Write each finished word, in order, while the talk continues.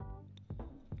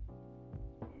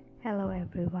Hello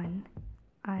everyone,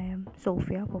 I am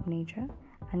Sophia Bhuvneja.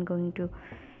 I'm going to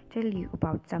tell you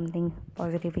about something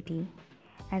positivity.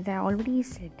 As I already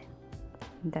said,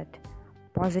 that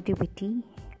positivity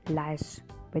lies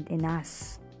within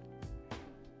us.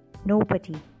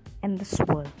 Nobody in this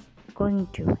world going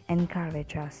to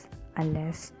encourage us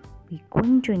unless we're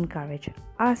going to encourage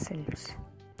ourselves.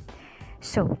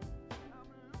 So,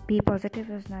 Be Positive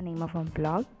is the name of a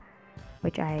blog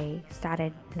which I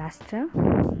started last year.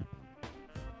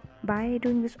 By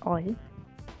doing this all,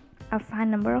 I find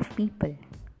a number of people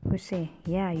who say,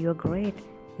 yeah, you're great,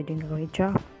 you're doing a great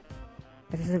job.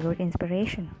 This is a great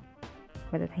inspiration.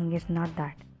 But the thing is not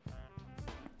that.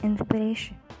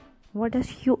 Inspiration, what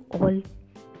does you all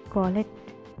call it?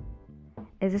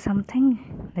 Is it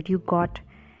something that you got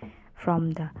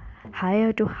from the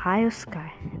higher to higher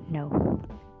sky? No.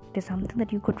 It is something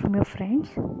that you got from your friends?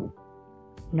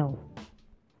 No.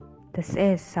 This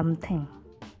is something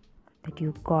that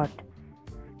you got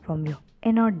from your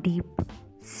inner deep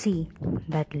sea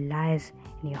that lies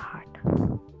in your heart.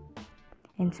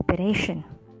 Inspiration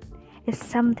is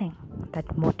something that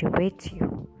motivates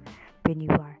you when you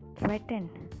are threatened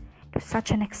to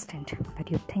such an extent that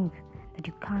you think that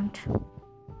you can't.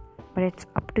 But it's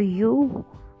up to you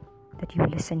that you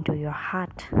listen to your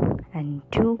heart and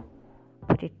do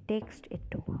what it takes it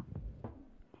to.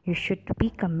 You should be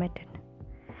committed,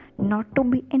 not to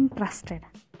be interested,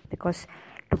 because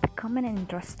to become an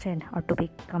interested or to be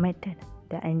committed,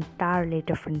 they are entirely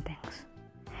different things.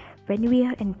 When we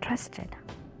are interested,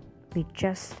 we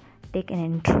just take an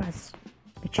interest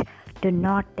which do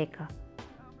not take a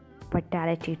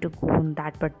vitality to go on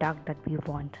that product that we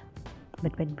want.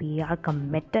 But when we are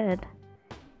committed,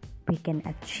 we can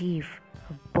achieve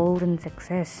a bold and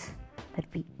success that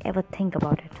we ever think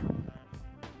about it.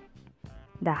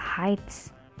 The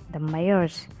heights, the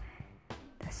measures,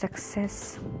 the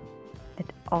success,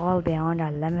 that all beyond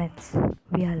our limits.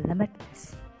 We are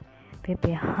limitless. We're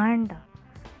beyond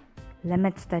the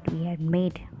limits that we had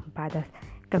made by the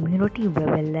community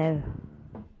where we live.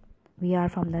 We are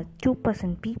from the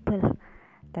 2% people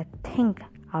that think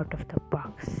out of the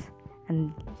box.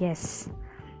 And yes,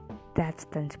 that's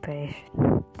the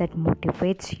inspiration that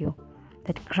motivates you,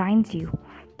 that grinds you,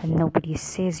 that nobody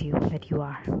says you that you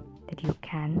are, that you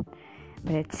can,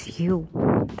 but it's you,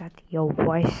 that your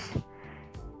voice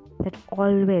that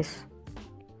always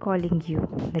calling you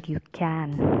that you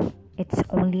can. It's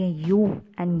only you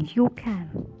and you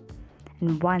can.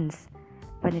 And once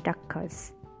when it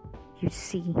occurs, you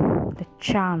see the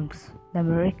charms, the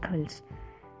miracles,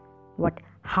 what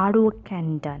hard work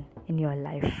can done in your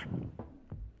life.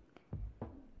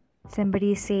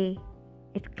 Somebody say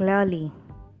it clearly,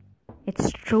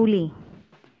 it's truly.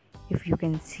 If you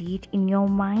can see it in your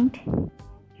mind,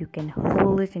 you can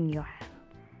hold it in your hand.